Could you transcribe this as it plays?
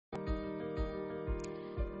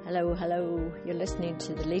Hello. You're listening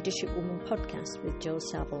to the Leadership Woman podcast with Jill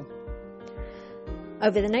Saville.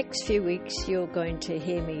 Over the next few weeks, you're going to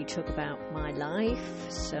hear me talk about my life,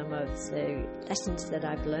 some of the lessons that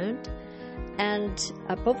I've learned, and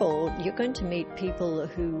above all, you're going to meet people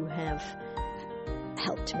who have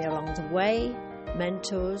helped me along the way,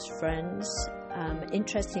 mentors, friends,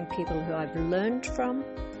 interesting people who I've learned from,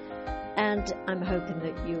 and I'm hoping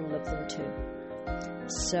that you'll love them too.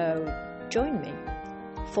 So join me.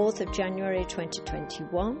 4th of January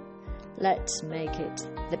 2021. Let's make it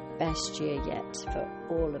the best year yet for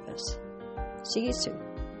all of us. See you soon.